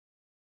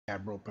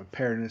Admiral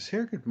Preparedness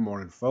here. Good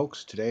morning,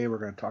 folks. Today we're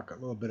going to talk a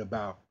little bit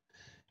about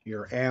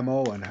your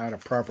ammo and how to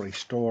properly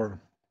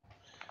store,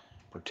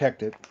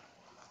 protect it.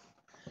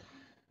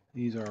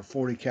 These are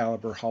 40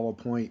 caliber hollow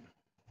point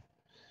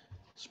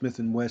Smith &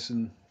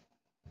 Wesson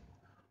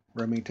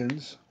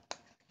Remingtons.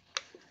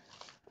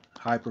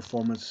 High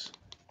performance,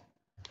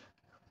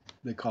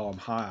 they call them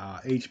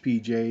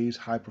HPJs,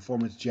 high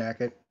performance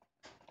jacket.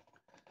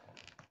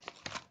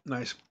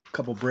 Nice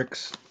couple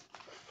bricks.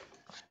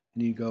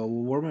 And you go,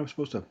 well, where am I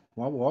supposed to,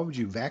 why would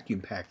you vacuum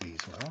pack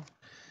these? Well,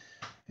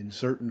 in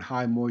certain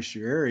high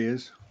moisture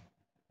areas,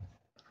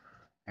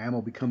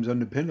 ammo becomes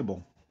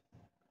undependable.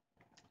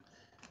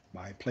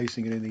 By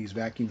placing it in these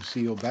vacuum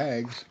seal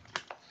bags,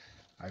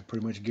 I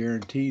pretty much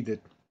guarantee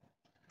that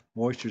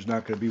moisture is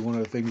not going to be one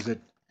of the things that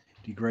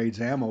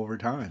degrades ammo over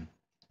time.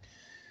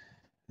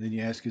 And then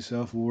you ask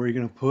yourself, well, where are you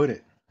going to put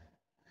it?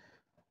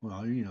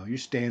 Well, you know, your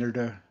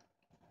standard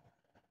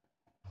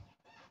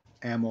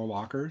ammo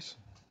lockers,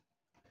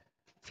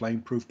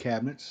 flame-proof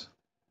cabinets,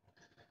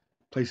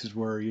 places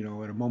where, you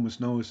know, at a moment's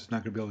notice it's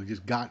not going to be able to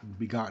just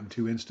be gotten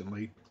to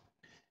instantly.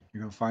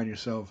 You're going to find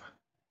yourself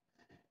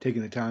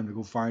taking the time to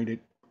go find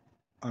it,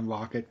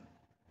 unlock it,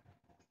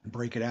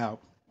 break it out.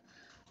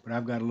 But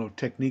I've got a little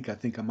technique I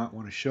think I might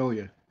want to show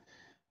you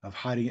of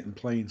hiding it in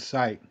plain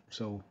sight.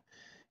 So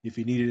if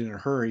you need it in a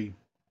hurry,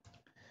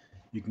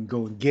 you can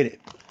go and get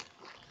it.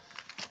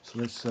 So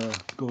let's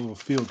go a little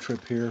field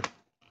trip here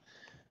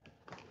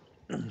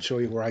and show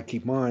you where I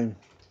keep mine.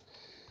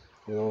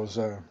 Those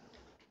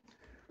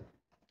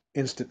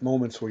instant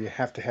moments where you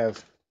have to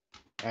have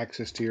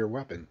access to your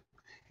weapon,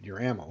 your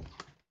ammo.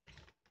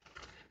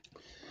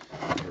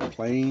 Your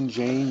plain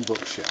Jane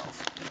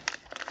bookshelf.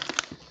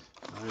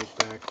 Right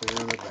back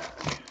there in the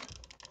back.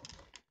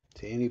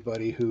 To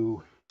anybody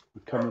who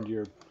would come into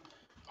your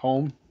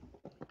home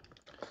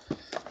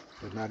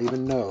would not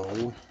even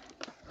know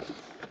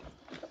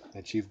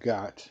that you've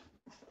got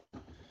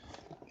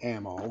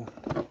ammo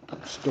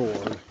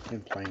stored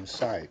in plain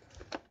sight.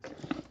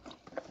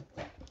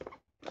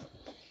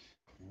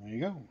 There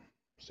you go.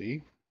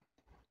 See?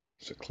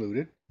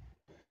 Secluded.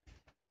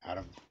 Out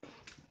of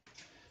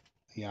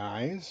the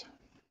eyes.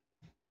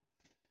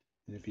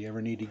 And if you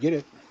ever need to get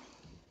it,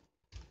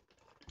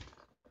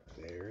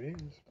 there it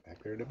is.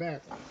 Back there in the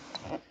back.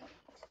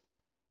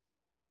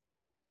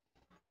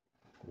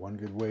 One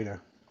good way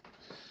to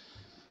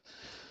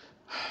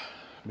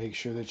make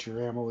sure that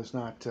your ammo is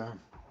not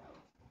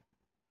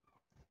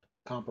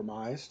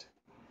compromised.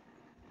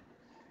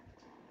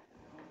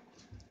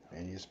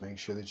 And you just make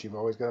sure that you've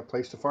always got a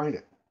place to find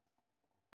it.